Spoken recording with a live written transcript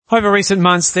Over recent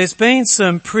months, there's been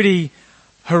some pretty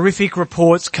horrific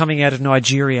reports coming out of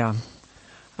Nigeria.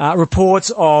 Reports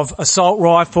of assault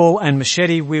rifle and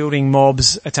machete-wielding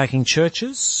mobs attacking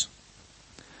churches.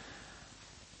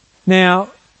 Now,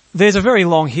 there's a very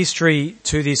long history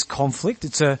to this conflict.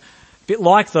 It's a bit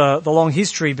like the long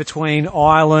history between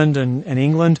Ireland and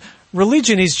England.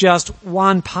 Religion is just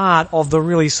one part of the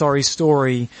really sorry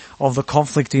story of the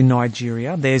conflict in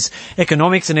Nigeria. There's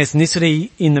economics and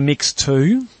ethnicity in the mix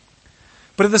too.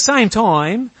 But at the same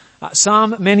time,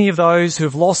 many of those who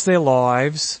have lost their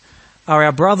lives are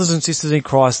our brothers and sisters in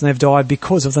Christ, and they've died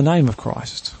because of the name of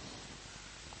Christ.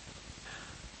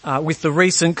 With the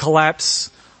recent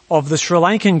collapse of the Sri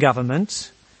Lankan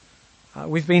government,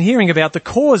 we've been hearing about the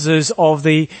causes of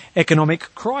the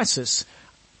economic crisis,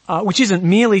 which isn't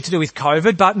merely to do with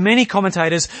COVID, but many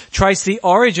commentators trace the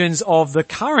origins of the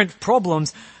current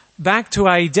problems back to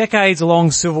a decades-long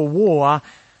civil war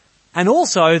and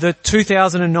also the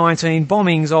 2019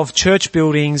 bombings of church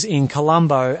buildings in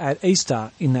Colombo at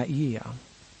Easter in that year.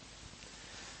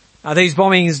 These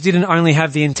bombings didn't only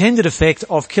have the intended effect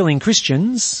of killing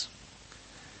Christians,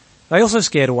 they also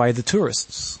scared away the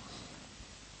tourists.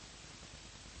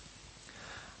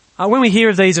 When we hear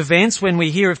of these events, when we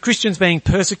hear of Christians being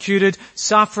persecuted,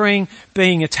 suffering,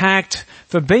 being attacked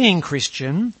for being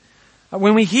Christian,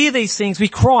 when we hear these things, we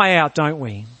cry out, don't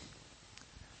we?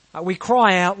 We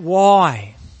cry out,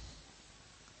 why?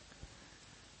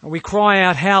 We cry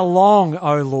out, how long,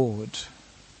 O Lord?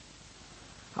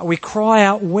 We cry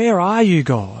out, where are you,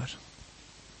 God?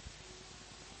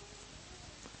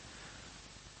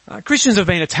 Christians have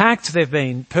been attacked, they've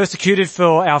been persecuted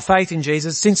for our faith in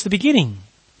Jesus since the beginning.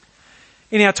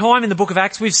 In our time in the book of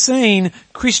Acts, we've seen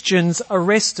Christians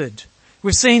arrested.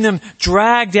 We've seen them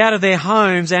dragged out of their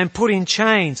homes and put in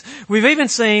chains. We've even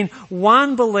seen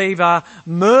one believer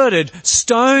murdered,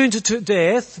 stoned to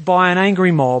death by an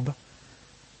angry mob.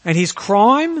 And his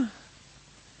crime?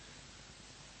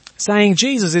 Saying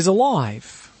Jesus is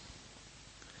alive.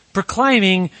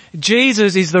 Proclaiming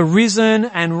Jesus is the risen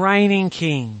and reigning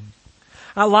King.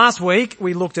 Last week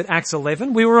we looked at Acts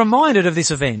 11. We were reminded of this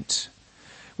event.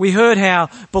 We heard how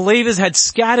believers had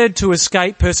scattered to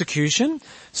escape persecution,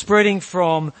 spreading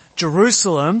from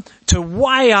Jerusalem to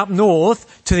way up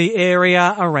north to the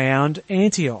area around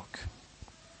Antioch.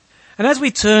 And as we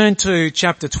turn to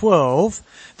chapter 12,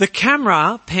 the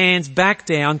camera pans back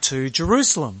down to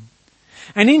Jerusalem.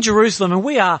 And in Jerusalem, and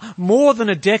we are more than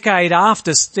a decade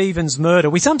after Stephen's murder,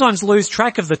 we sometimes lose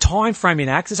track of the time frame in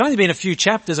Acts. It's only been a few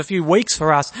chapters, a few weeks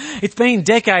for us. It's been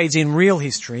decades in real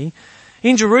history.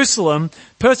 In Jerusalem,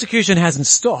 persecution hasn't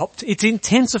stopped, it's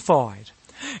intensified.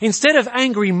 Instead of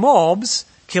angry mobs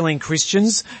killing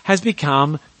Christians has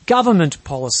become government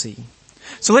policy.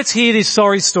 So let's hear this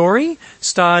sorry story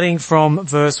starting from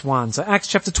verse 1. So Acts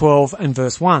chapter 12 and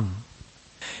verse 1.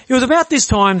 It was about this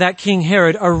time that King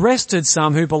Herod arrested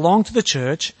some who belonged to the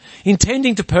church,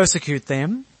 intending to persecute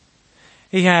them.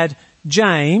 He had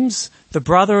James, the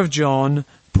brother of John,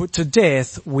 put to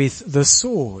death with the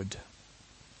sword.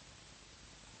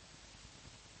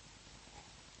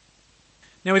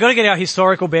 Now we've got to get our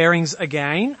historical bearings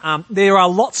again. There are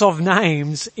lots of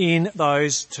names in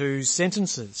those two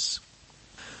sentences.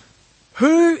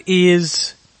 Who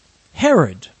is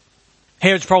Herod?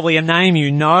 Herod's probably a name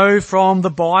you know from the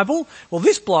Bible. Well,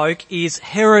 this bloke is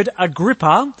Herod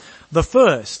Agrippa the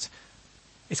First.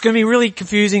 It's going to be really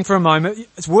confusing for a moment.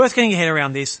 It's worth getting your head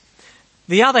around this.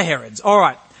 The other Herods.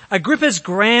 Alright. Agrippa's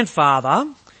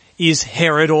grandfather is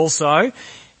Herod also.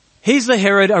 He's the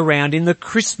Herod around in the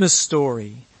Christmas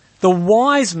story. The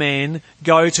wise men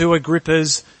go to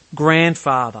Agrippa's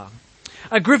grandfather.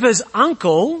 Agrippa's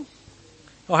uncle,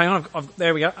 hang on,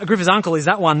 there we go. Agrippa's uncle is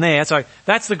that one there. So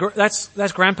that's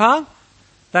grandpa.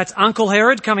 That's Uncle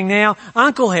Herod coming now.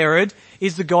 Uncle Herod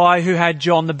is the guy who had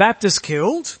John the Baptist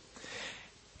killed.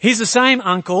 He's the same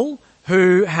uncle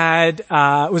who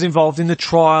was involved in the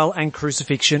trial and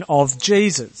crucifixion of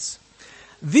Jesus.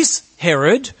 This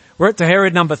Herod, we're at the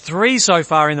Herod number 3 so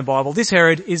far in the Bible. This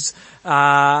Herod is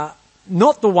not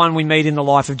the one we meet in the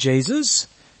life of Jesus,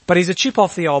 but he's a chip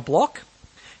off the old block.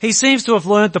 He seems to have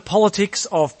learned the politics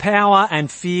of power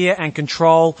and fear and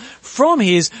control from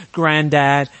his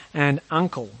granddad and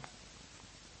uncle.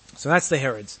 So that's the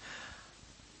Herods.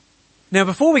 Now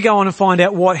before we go on and find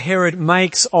out what Herod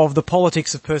makes of the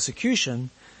politics of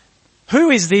persecution, who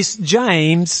is this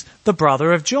James, the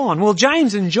brother of John? Well,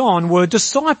 James and John were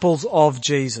disciples of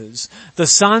Jesus, the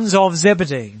sons of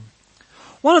Zebedee.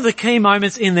 One of the key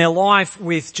moments in their life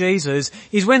with Jesus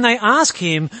is when they ask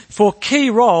him for key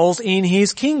roles in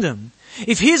his kingdom.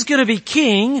 If he's going to be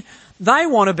king, they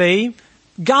want to be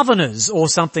governors or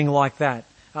something like that.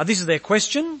 This is their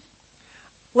question.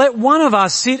 Let one of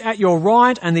us sit at your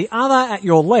right and the other at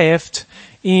your left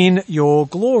in your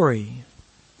glory.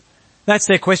 That's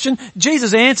their question.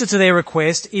 Jesus' answer to their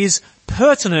request is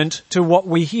pertinent to what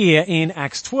we hear in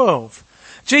Acts 12.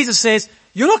 Jesus says,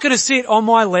 you're not going to sit on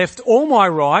my left or my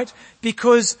right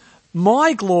because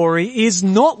my glory is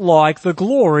not like the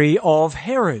glory of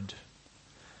Herod.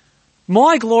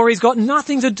 My glory's got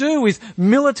nothing to do with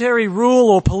military rule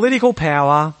or political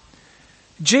power.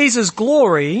 Jesus'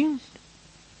 glory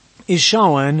is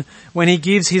shown when he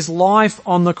gives his life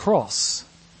on the cross.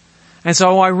 And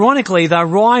so ironically, the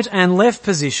right and left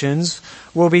positions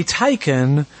will be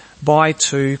taken by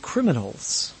two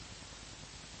criminals.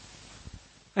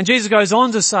 And Jesus goes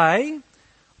on to say,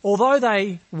 although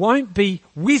they won't be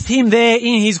with him there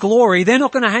in his glory, they're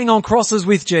not going to hang on crosses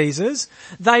with Jesus.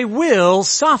 They will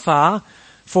suffer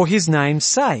for his name's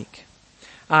sake.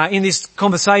 In this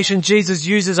conversation, Jesus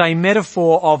uses a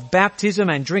metaphor of baptism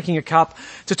and drinking a cup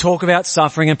to talk about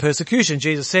suffering and persecution.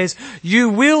 Jesus says, you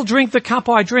will drink the cup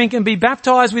I drink and be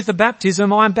baptized with the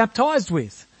baptism I am baptized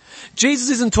with. Jesus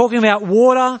isn't talking about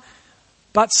water,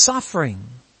 but suffering.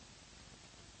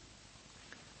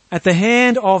 At the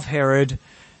hand of Herod,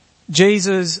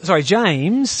 James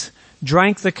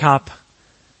drank the cup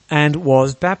and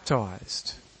was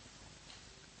baptized.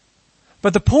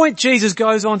 But the point Jesus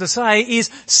goes on to say is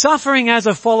suffering as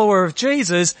a follower of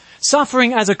Jesus,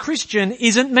 suffering as a Christian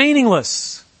isn't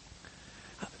meaningless.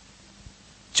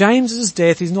 James's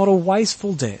death is not a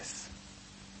wasteful death.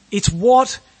 It's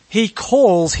what he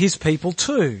calls his people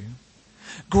to.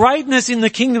 Greatness in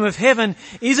the kingdom of heaven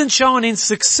isn't shown in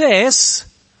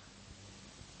success,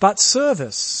 but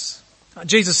service.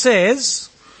 Jesus says,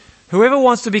 whoever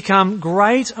wants to become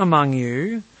great among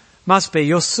you must be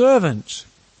your servant.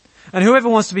 And whoever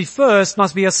wants to be first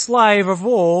must be a slave of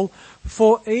all,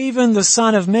 for even the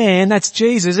Son of Man, that's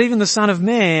Jesus, even the Son of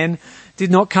Man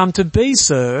did not come to be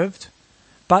served,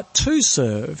 but to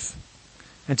serve,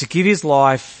 and to give his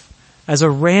life as a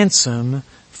ransom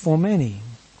for many.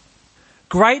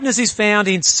 Greatness is found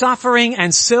in suffering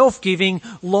and self-giving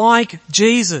like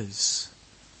Jesus,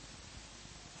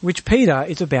 which Peter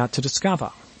is about to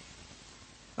discover.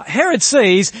 Herod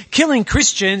sees killing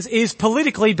Christians is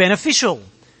politically beneficial.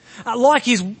 Like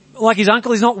his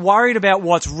uncle, he's not worried about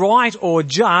what's right or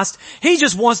just. He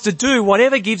just wants to do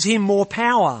whatever gives him more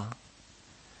power.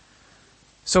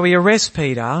 So he arrests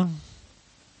Peter,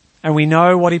 and we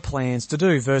know what he plans to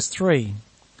do. Verse 3.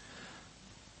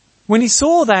 When he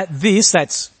saw that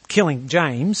that's killing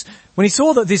James, when he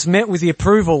saw that this met with the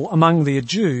approval among the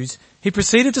Jews, he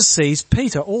proceeded to seize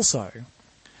Peter also.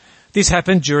 This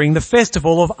happened during the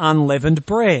festival of unleavened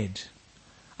bread.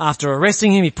 After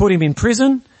arresting him, he put him in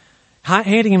prison,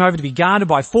 handing him over to be guarded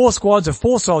by 4 squads of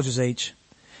 4 soldiers each.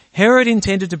 Herod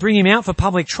intended to bring him out for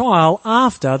public trial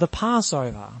after the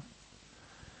Passover.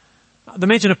 The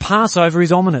mention of Passover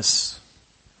is ominous.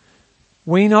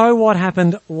 We know what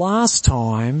happened last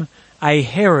time a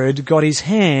Herod got his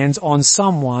hands on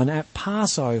someone at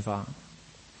Passover.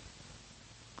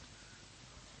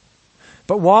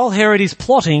 But while Herod is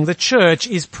plotting, the church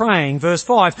is praying. Verse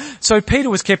 5, so Peter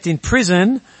was kept in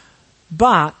prison,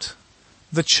 but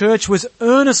the church was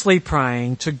earnestly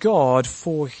praying to God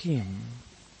for him.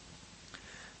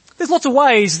 There's lots of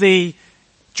ways the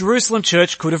Jerusalem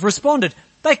church could have responded.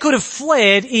 They could have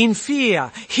fled in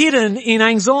fear, hidden in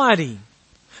anxiety.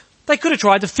 They could have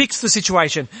tried to fix the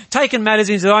situation, taken matters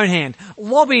into their own hand,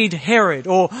 lobbied Herod,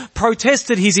 or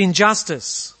protested his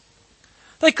injustice.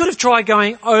 They could have tried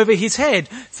going over his head,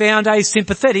 found a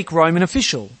sympathetic Roman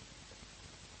official.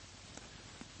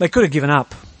 They could have given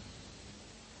up.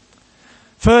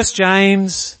 First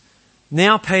James,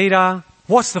 now Peter.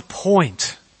 What's the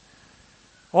point?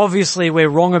 Obviously we're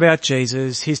wrong about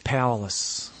Jesus. He's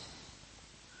powerless.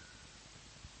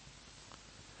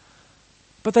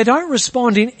 But they don't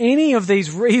respond in any of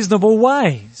these reasonable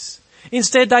ways.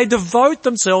 Instead, they devote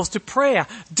themselves to prayer,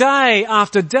 day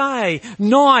after day,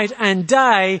 night and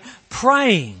day,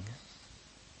 praying.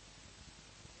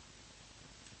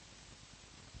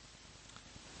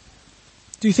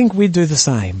 Do you think we'd do the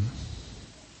same?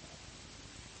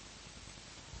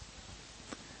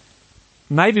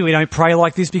 Maybe we don't pray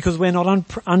like this because we're not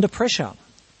under pressure.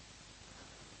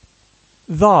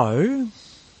 Though,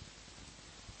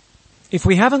 if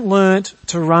we haven't learnt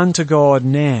to run to God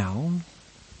now,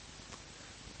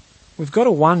 we've got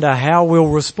to wonder how we'll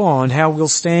respond, how we'll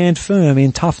stand firm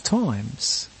in tough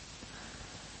times.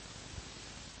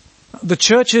 The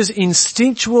church's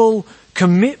instinctual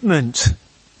commitment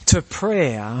to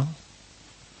prayer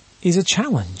is a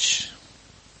challenge.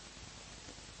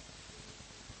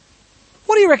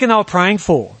 What do you reckon they were praying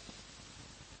for?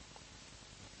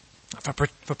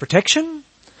 For protection?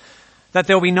 That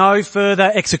there'll be no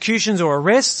further executions or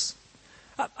arrests?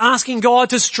 Asking God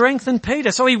to strengthen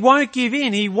Peter so he won't give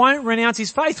in, he won't renounce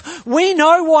his faith. We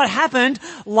know what happened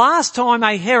last time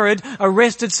a Herod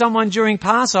arrested someone during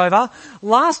Passover.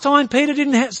 Last time Peter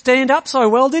didn't stand up so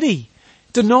well, did he?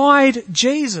 Denied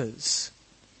Jesus.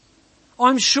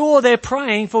 I'm sure they're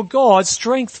praying for God's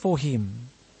strength for him.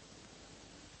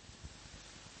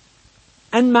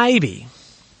 And maybe,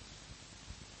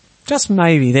 just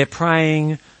maybe, they're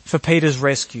praying for Peter's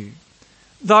rescue.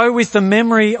 Though with the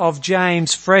memory of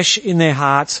James fresh in their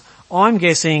hearts, I'm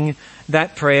guessing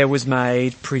that prayer was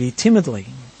made pretty timidly.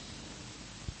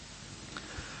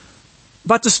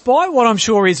 But despite what I'm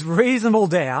sure is reasonable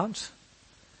doubt,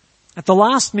 at the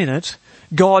last minute,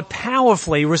 God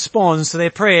powerfully responds to their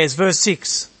prayers. Verse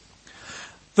 6.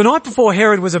 The night before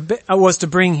Herod was to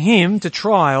bring him to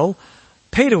trial,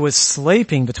 Peter was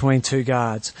sleeping between two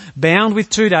guards, bound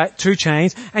with two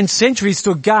chains, and sentries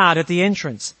stood guard at the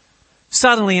entrance.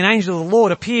 Suddenly an angel of the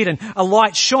Lord appeared and a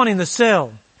light shone in the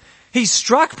cell. He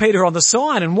struck Peter on the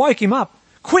side and woke him up.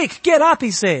 "Quick, get up,"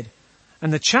 he said.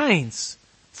 And the chains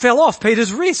fell off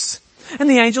Peter's wrists. And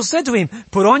the angel said to him,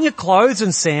 "Put on your clothes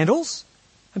and sandals."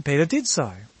 And Peter did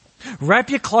so. "Wrap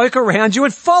your cloak around you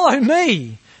and follow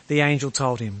me," the angel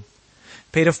told him.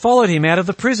 Peter followed him out of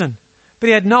the prison, but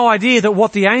he had no idea that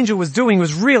what the angel was doing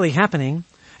was really happening.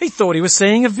 He thought he was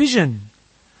seeing a vision.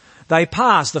 They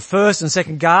passed the first and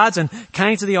second guards and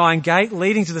came to the iron gate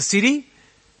leading to the city.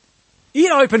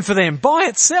 It opened for them by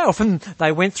itself and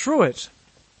they went through it.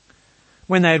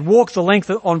 When they had walked the length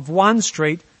of one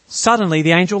street, suddenly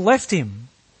the angel left him.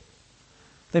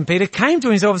 Then Peter came to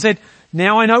himself and said,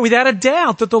 "Now I know without a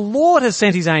doubt that the Lord has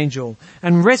sent his angel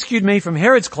and rescued me from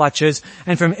Herod's clutches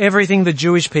and from everything the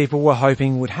Jewish people were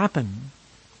hoping would happen."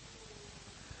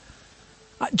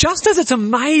 Just as it's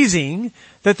amazing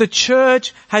that the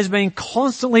church has been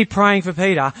constantly praying for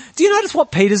Peter, do you notice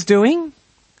what Peter's doing?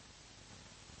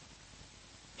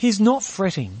 He's not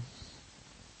fretting.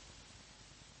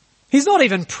 He's not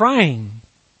even praying.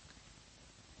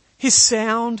 He's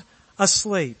sound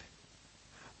asleep.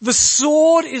 The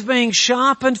sword is being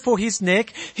sharpened for his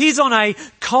neck. He's on a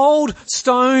cold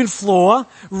stone floor,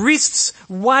 wrists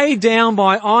weighed down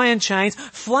by iron chains,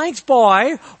 flanked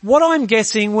by what I'm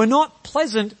guessing were not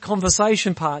pleasant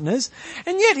conversation partners.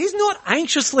 And yet he's not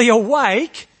anxiously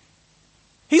awake.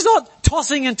 He's not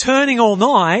tossing and turning all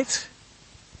night.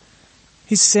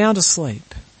 He's sound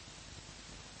asleep,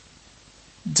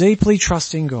 deeply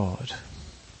trusting God.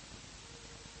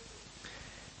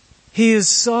 He is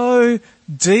so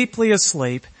deeply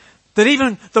asleep that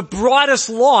even the brightest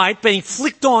light being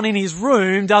flicked on in his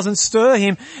room doesn't stir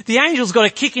him. The angel's got to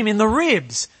kick him in the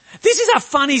ribs. This is a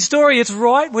funny story. It's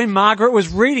right when Margaret was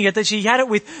reading it that she had it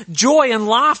with joy and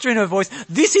laughter in her voice.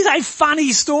 This is a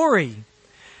funny story.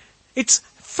 It's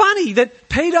funny that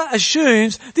Peter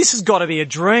assumes this has got to be a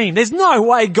dream. There's no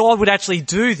way God would actually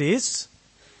do this.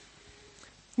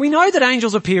 We know that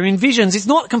angels appear in visions. It's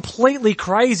not completely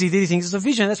crazy that he thinks it's a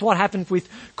vision. That's what happened with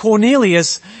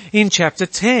Cornelius in chapter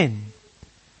 10.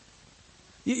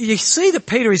 You see that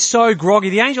Peter is so groggy.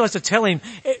 The angel has to tell him,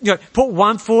 put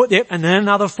one foot, and then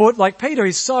another foot. Like Peter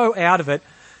is so out of it.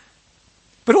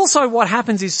 But also what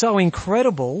happens is so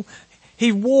incredible.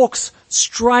 He walks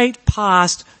straight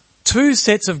past two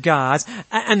sets of guards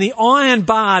and the iron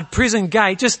barred prison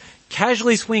gate just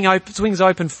casually swings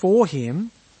open for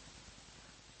him.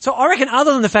 So I reckon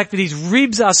other than the fact that his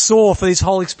ribs are sore for this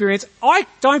whole experience,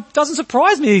 doesn't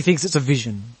surprise me that he thinks it's a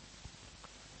vision.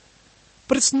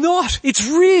 But it's not. It's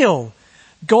real.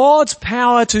 God's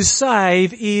power to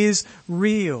save is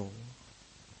real.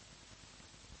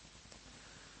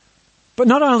 But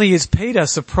not only is Peter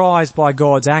surprised by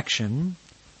God's action,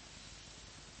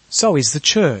 so is the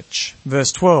church.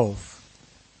 Verse 12.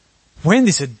 When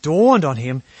this had dawned on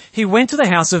him, he went to the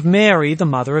house of Mary, the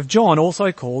mother of John,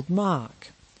 also called Mark,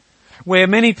 where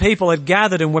many people had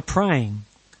gathered and were praying.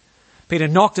 Peter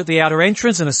knocked at the outer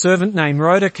entrance and a servant named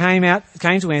Rhoda came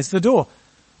to answer the door.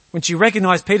 When she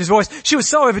recognized Peter's voice, she was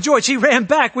so overjoyed she ran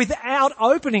back without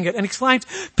opening it and exclaimed,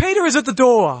 "Peter is at the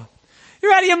door."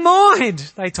 "You're out of your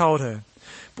mind," they told her.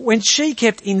 But when she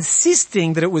kept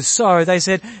insisting that it was so, they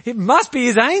said, "It must be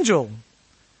his angel."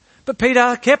 But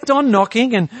Peter kept on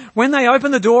knocking, and when they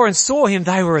opened the door and saw him,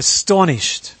 they were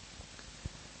astonished.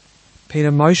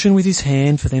 Peter motioned with his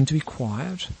hand for them to be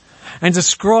quiet and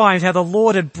described how the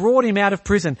Lord had brought him out of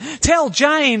prison. "Tell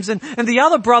James and the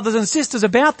other brothers and sisters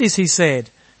about this," he said.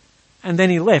 And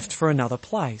then he left for another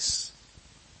place.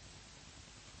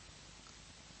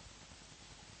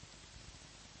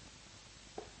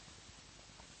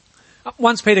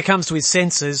 Once Peter comes to his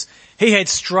senses, he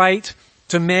heads straight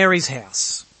to Mary's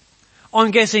house.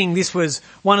 I'm guessing this was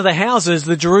one of the houses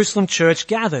the Jerusalem church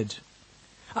gathered.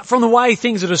 From the way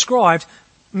things are described,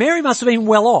 Mary must have been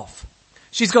well off.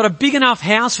 She's got a big enough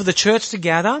house for the church to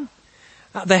gather.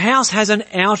 The house has an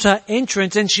outer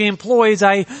entrance and she employs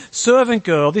a servant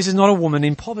girl. This is not a woman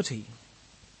in poverty.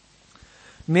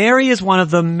 Mary is one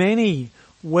of the many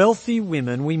wealthy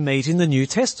women we meet in the New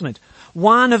Testament.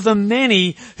 One of the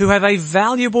many who have a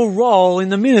valuable role in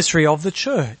the ministry of the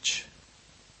church.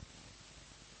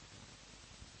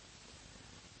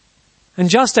 And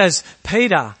just as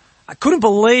Peter couldn't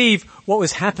believe what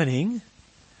was happening,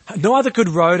 neither could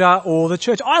Rhoda or the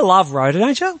church. I love Rhoda,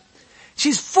 don't you?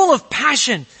 She's full of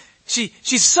passion.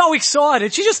 She's so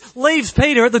excited. She just leaves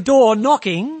Peter at the door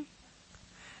knocking.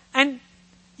 And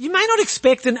you may not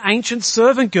expect an ancient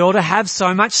servant girl to have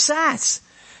so much sass.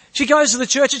 She goes to the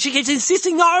church and she keeps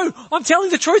insisting, no, I'm telling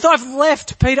the truth, I've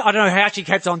left Peter. I don't know how she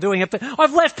kept on doing it, but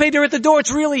I've left Peter at the door,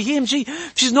 it's really him.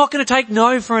 She's not going to take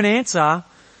no for an answer.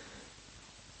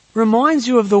 Reminds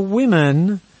you of the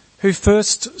women who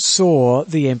first saw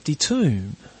the empty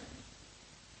tomb.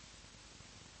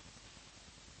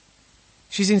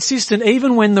 She's insistent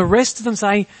even when the rest of them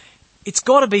say, it's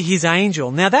got to be his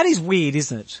angel. Now that is weird,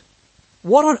 isn't it?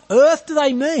 What on earth do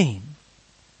they mean?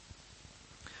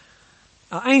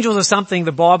 Angels are something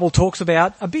the Bible talks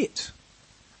about a bit.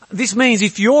 This means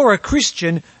if you're a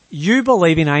Christian, you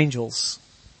believe in angels.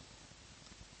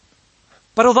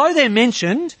 But although they're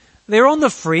mentioned, they're on the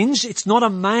fringe. It's not a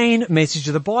main message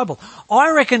of the Bible.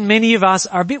 I reckon many of us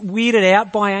are a bit weirded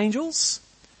out by angels.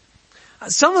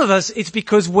 Some of us, it's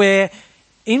because we're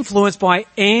influenced by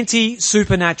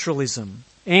anti-supernaturalism.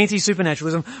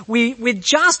 We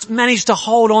just managed to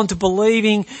hold on to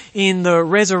believing in the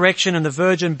resurrection and the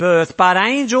virgin birth, but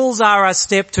angels are a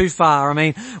step too far. I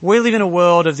mean, we live in a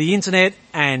world of the internet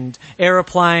and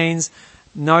aeroplanes.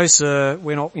 No sir,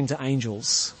 we're not into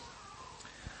angels.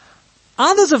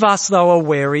 Others of us though are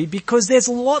wary because there's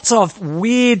lots of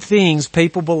weird things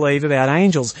people believe about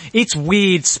angels. It's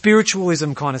weird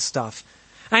spiritualism kind of stuff.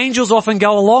 Angels often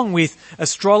go along with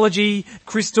astrology,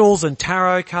 crystals and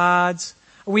tarot cards.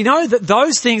 We know that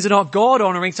those things are not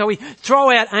God-honouring, so we throw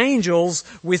out angels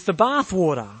with the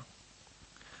bathwater.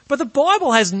 But the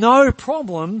Bible has no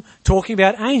problem talking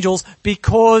about angels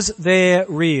because they're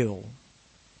real.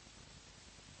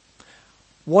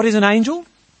 What is an angel?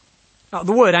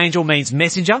 The word angel means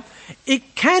messenger.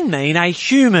 It can mean a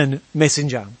human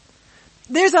messenger.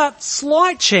 There's a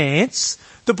slight chance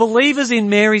the believers in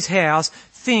Mary's house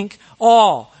think,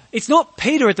 it's not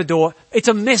Peter at the door, it's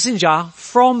a messenger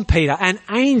from Peter, an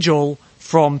angel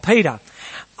from Peter.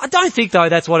 I don't think though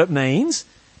that's what it means,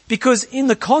 because in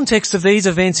the context of these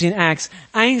events in Acts,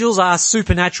 angels are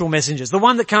supernatural messengers. The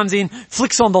one that comes in,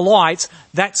 flicks on the lights,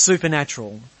 that's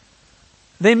supernatural.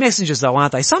 They're messengers though,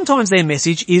 aren't they? Sometimes their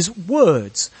message is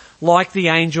words, like the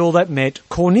angel that met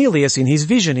Cornelius in his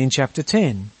vision in chapter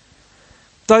 10.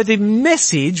 Though the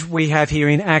message we have here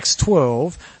in Acts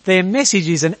 12, their message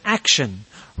is an action.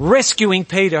 Rescuing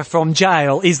Peter from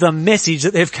jail is the message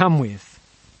that they've come with.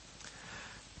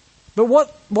 But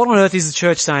what on earth is the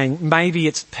church saying? Maybe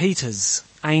it's Peter's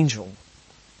angel.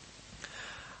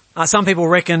 Some people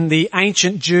reckon the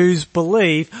ancient Jews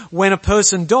believe when a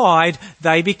person died,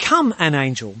 they become an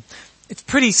angel. It's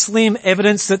pretty slim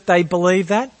evidence that they believe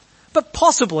that, but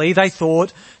possibly they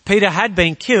thought Peter had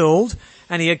been killed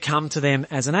and he had come to them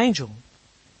as an angel.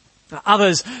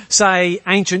 Others say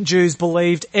ancient Jews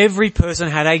believed every person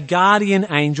had a guardian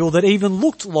angel that even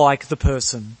looked like the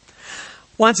person.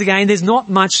 Once again, there's not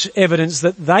much evidence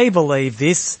that they believe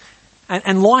this,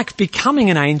 and like becoming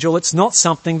an angel, it's not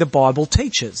something the Bible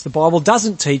teaches. The Bible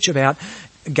doesn't teach about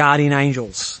guardian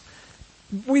angels.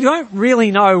 We don't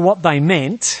really know what they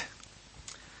meant,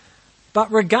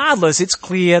 but regardless, it's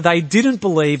clear they didn't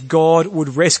believe God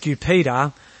would rescue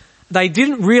Peter. They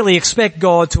didn't really expect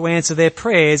God to answer their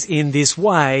prayers in this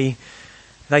way.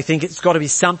 They think it's got to be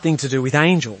something to do with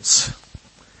angels.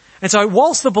 And so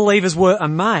whilst the believers were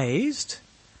amazed,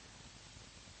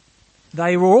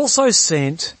 they were also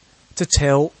sent to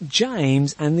tell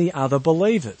James and the other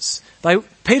believers.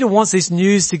 Peter wants this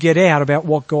news to get out about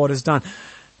what God has done.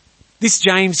 This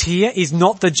James here is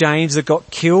not the James that got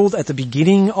killed at the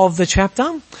beginning of the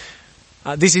chapter.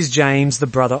 This is James, the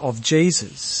brother of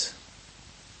Jesus.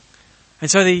 And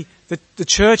so the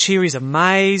church here is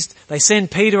amazed. They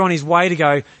send Peter on his way to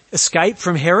go escape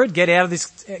from Herod, get out of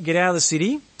the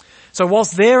city. So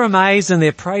whilst they're amazed and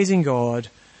they're praising God,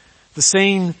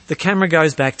 the camera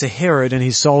goes back to Herod and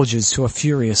his soldiers who are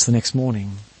furious the next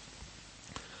morning.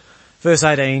 Verse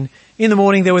 18, in the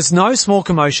morning there was no small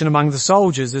commotion among the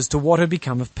soldiers as to what had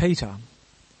become of Peter.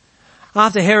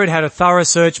 After Herod had a thorough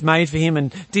search made for him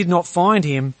and did not find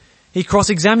him, he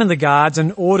cross-examined the guards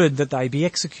and ordered that they be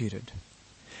executed.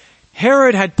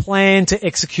 Herod had planned to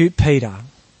execute Peter.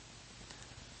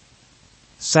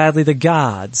 Sadly, the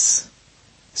guards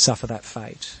suffer that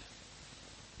fate.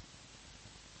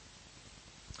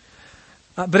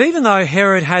 But even though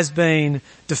Herod has been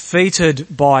defeated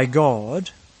by God,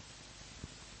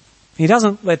 he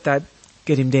doesn't let that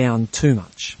get him down too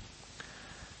much.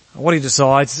 What he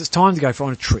decides is it's time to go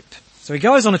on a trip. So he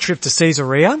goes on a trip to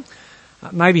Caesarea.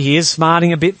 Maybe he is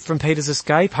smarting a bit from Peter's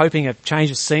escape, hoping a change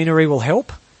of scenery will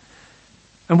help.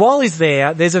 And while he's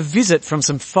there, there's a visit from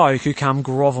some folk who come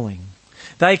grovelling.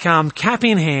 They come cap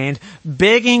in hand,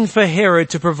 begging for Herod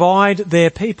to provide their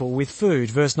people with food.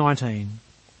 Verse 19.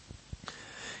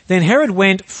 Then Herod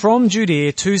went from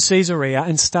Judea to Caesarea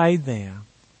and stayed there.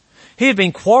 He had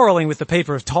been quarrelling with the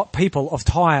people of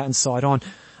Tyre and Sidon.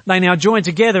 They now joined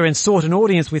together and sought an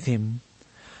audience with him.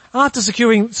 After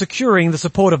securing the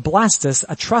support of Blastus,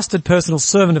 a trusted personal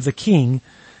servant of the king,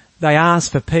 they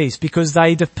asked for peace because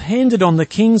they depended on the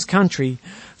king's country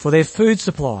for their food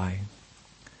supply.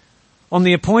 On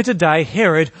the appointed day,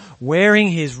 Herod, wearing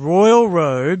his royal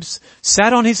robes,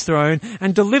 sat on his throne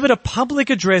and delivered a public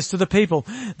address to the people.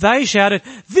 They shouted,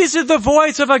 "This is the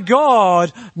voice of a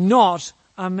god, not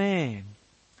a man."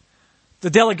 The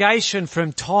delegation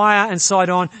from Tyre and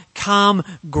Sidon come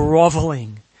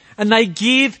grovelling, and they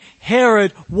give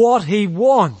Herod what he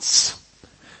wants,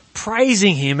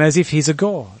 praising him as if he's a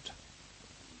god.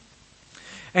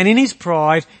 And in his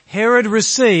pride, Herod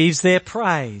receives their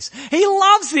praise. He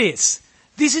loves this.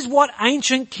 This is what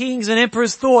ancient kings and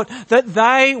emperors thought, that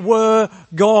they were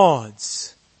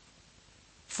gods.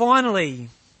 Finally,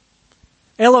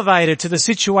 elevated to the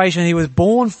situation he was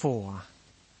born for.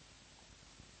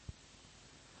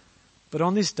 But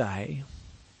on this day,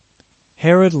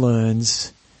 Herod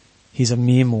learns he's a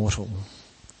mere mortal.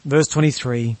 Verse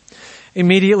 23,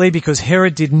 immediately because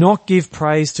Herod did not give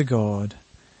praise to God,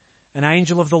 an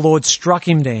angel of the Lord struck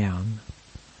him down,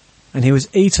 and he was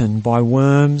eaten by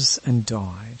worms and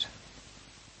died.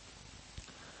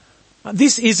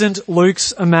 This isn't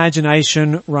Luke's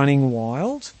imagination running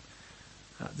wild.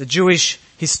 The Jewish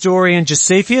historian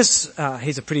Josephus,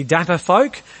 he's a pretty dapper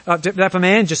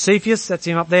man, Josephus, that's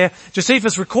him up there.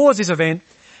 Josephus records this event.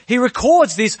 He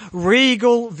records this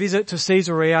regal visit to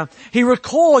Caesarea. He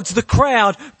records the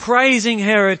crowd praising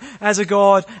Herod as a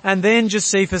god, and then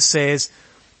Josephus says,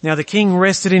 now the king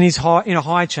rested in a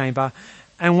high chamber,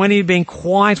 and when he had been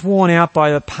quite worn out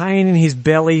by the pain in his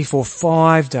belly for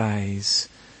 5 days,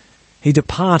 he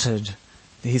departed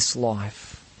his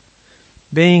life,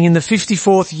 being in the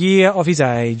 54th year of his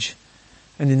age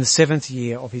and in the 7th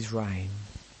year of his reign.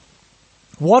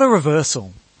 What a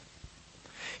reversal.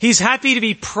 He's happy to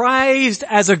be praised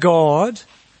as a god,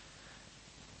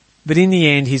 but in the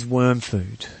end he's worm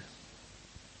food.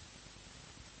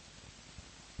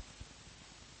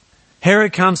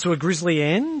 Herod comes to a grisly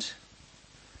end,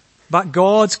 but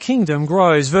God's kingdom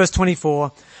grows. Verse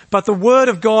 24, but the word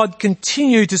of God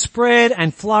continued to spread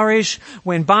and flourish.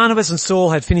 When Barnabas and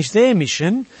Saul had finished their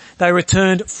mission, they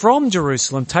returned from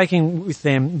Jerusalem, taking with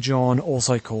them John,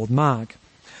 also called Mark.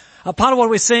 A part of what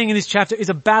we're seeing in this chapter is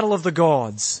a battle of the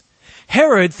gods.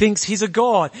 Herod thinks he's a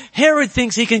god. Herod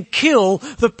thinks he can kill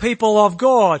the people of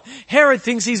God. Herod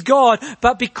thinks he's God,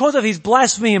 but because of his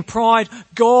blasphemy and pride,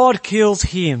 God kills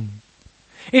him.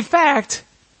 In fact,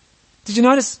 did you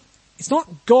notice? It's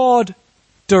not God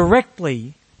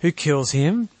directly who kills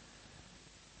him.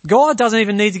 God doesn't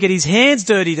even need to get his hands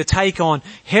dirty to take on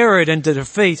Herod and to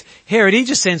defeat Herod. He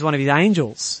just sends one of his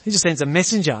angels. He just sends a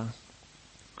messenger.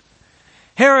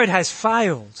 Herod has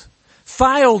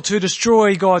failed to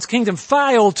destroy God's kingdom,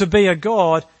 failed to be a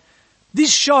god.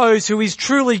 This shows who is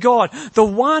truly God. The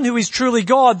one who is truly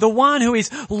God, the one who is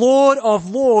Lord of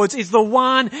Lords, is the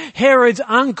one Herod's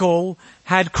uncle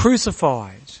had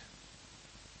crucified.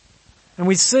 And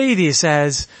we see this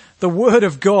as the word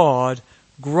of God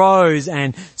grows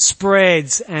and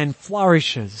spreads and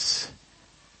flourishes.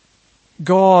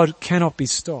 God cannot be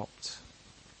stopped.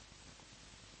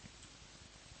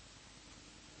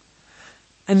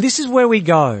 And this is where we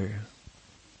go.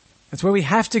 It's where we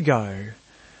have to go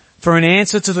for an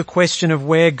answer to the question of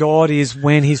where God is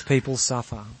when his people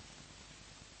suffer.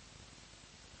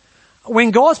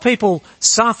 When God's people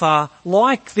suffer,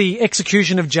 like the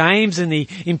execution of James and the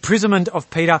imprisonment of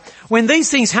Peter, when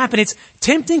these things happen, it's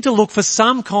tempting to look for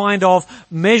some kind of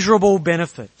measurable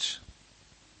benefit.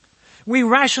 We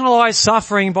rationalize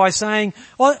suffering by saying,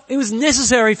 well, it was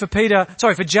necessary for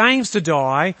James to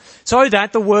die so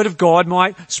that the word of God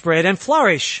might spread and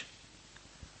flourish.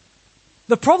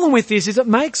 The problem with this is it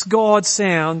makes God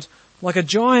sound like a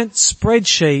giant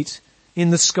spreadsheet in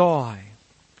the sky.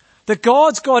 That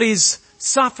God's got his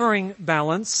suffering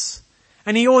balance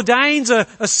and he ordains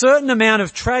a certain amount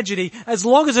of tragedy as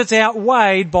long as it's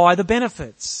outweighed by the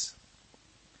benefits.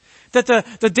 That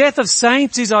the death of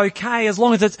saints is okay as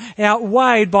long as it's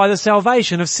outweighed by the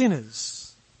salvation of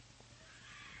sinners.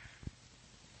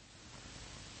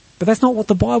 But that's not what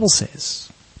the Bible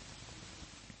says.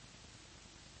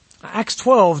 Acts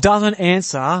 12 doesn't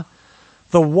answer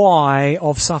the why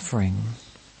of suffering.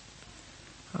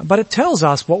 But it tells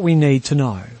us what we need to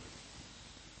know.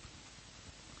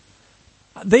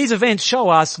 These events show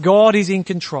us God is in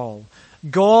control.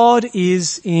 God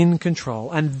is in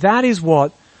control. And that is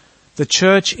what the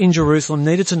church in Jerusalem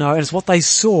needed to know, and it's what they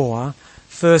saw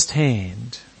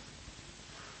firsthand.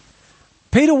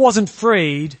 Peter wasn't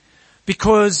freed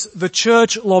because the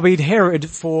church lobbied Herod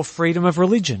for freedom of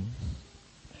religion.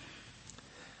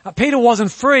 Peter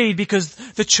wasn't freed because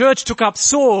the church took up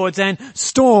swords and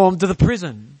stormed the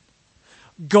prison.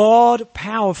 God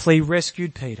powerfully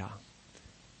rescued Peter.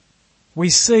 We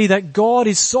see that God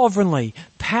is sovereignly,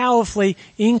 powerfully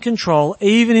in control,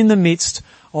 even in the midst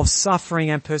of suffering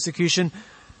and persecution.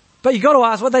 But you've got to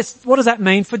ask, what does that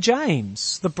mean for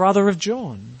James, the brother of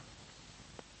John?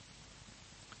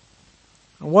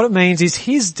 And what it means is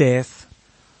his death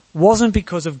wasn't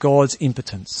because of God's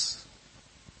impotence.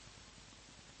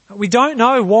 We don't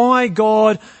know why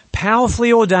God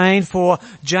powerfully ordained for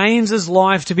James's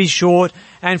life to be short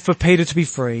and for Peter to be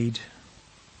freed.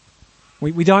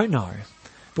 We don't know.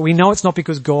 But we know it's not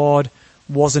because God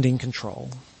wasn't in control.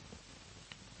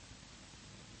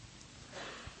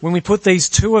 When we put these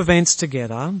two events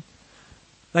together,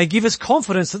 they give us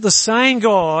confidence that the same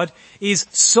God is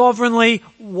sovereignly,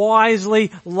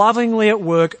 wisely, lovingly at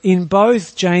work in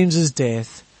both James's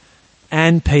death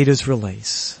and Peter's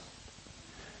release.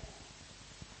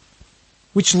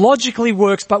 Which logically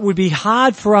works but would be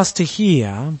hard for us to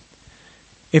hear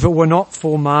if it were not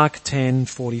for Mark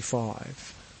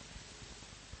 10:45.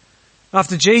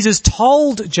 After Jesus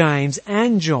told James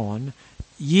and John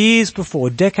years before,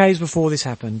 decades before this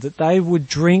happened, that they would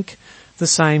drink the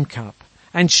same cup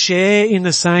and share in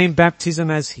the same baptism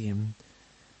as him,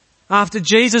 after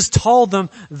Jesus told them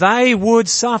they would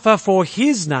suffer for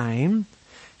his name,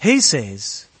 he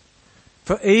says,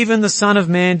 "For even the Son of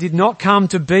Man did not come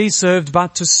to be served,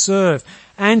 but to serve,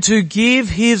 and to give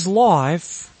his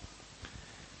life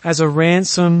as a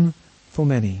ransom for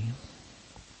many."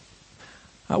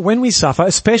 When we suffer,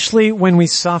 especially when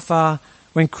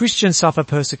Christians suffer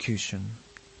persecution,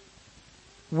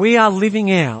 we are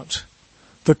living out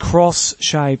the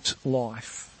cross-shaped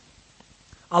life.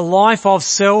 A life of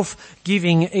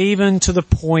self-giving even to the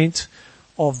point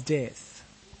of death.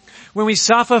 When we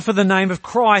suffer for the name of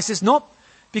Christ, it's not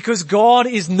because God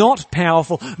is not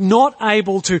powerful, not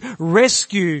able to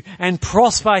rescue and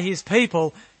prosper his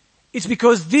people. It's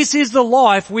because this is the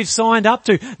life we've signed up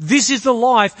to. This is the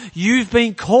life you've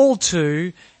been called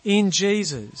to in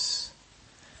Jesus.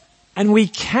 And we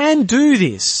can do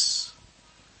this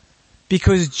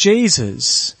because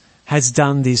Jesus has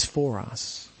done this for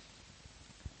us.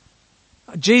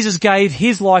 Jesus gave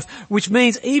his life, which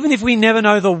means even if we never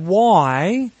know the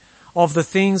why of the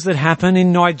things that happen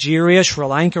in Nigeria, Sri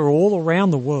Lanka, all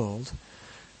around the world,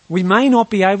 we may not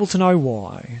be able to know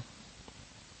why.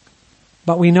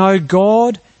 But we know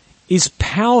God is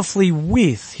powerfully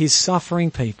with his suffering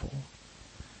people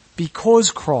because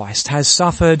Christ has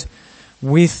suffered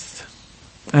with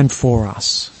and for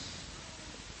us.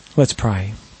 Let's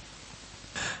pray.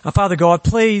 Our Father God,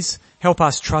 please help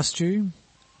us trust you.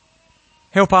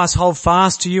 Help us hold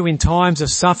fast to you in times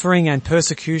of suffering and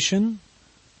persecution.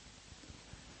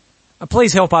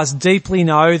 Please help us deeply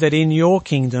know that in your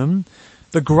kingdom,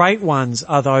 the great ones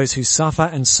are those who suffer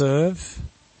and serve.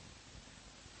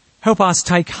 Help us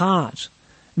take heart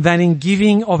that in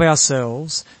giving of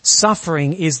ourselves,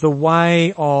 suffering is the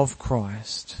way of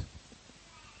Christ.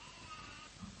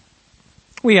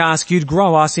 We ask you to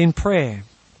grow us in prayer.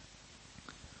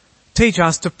 Teach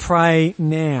us to pray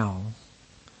now,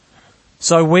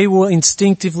 so we will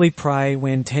instinctively pray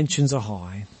when tensions are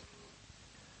high.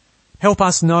 Help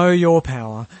us know your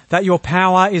power, that your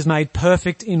power is made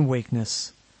perfect in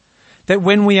weakness, that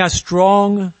when we are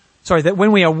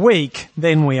weak,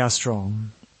 then we are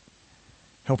strong.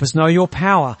 Help us know your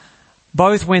power,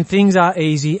 both when things are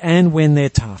easy and when they're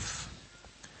tough.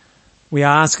 We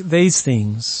ask these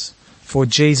things for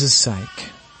Jesus' sake.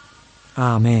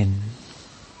 Amen.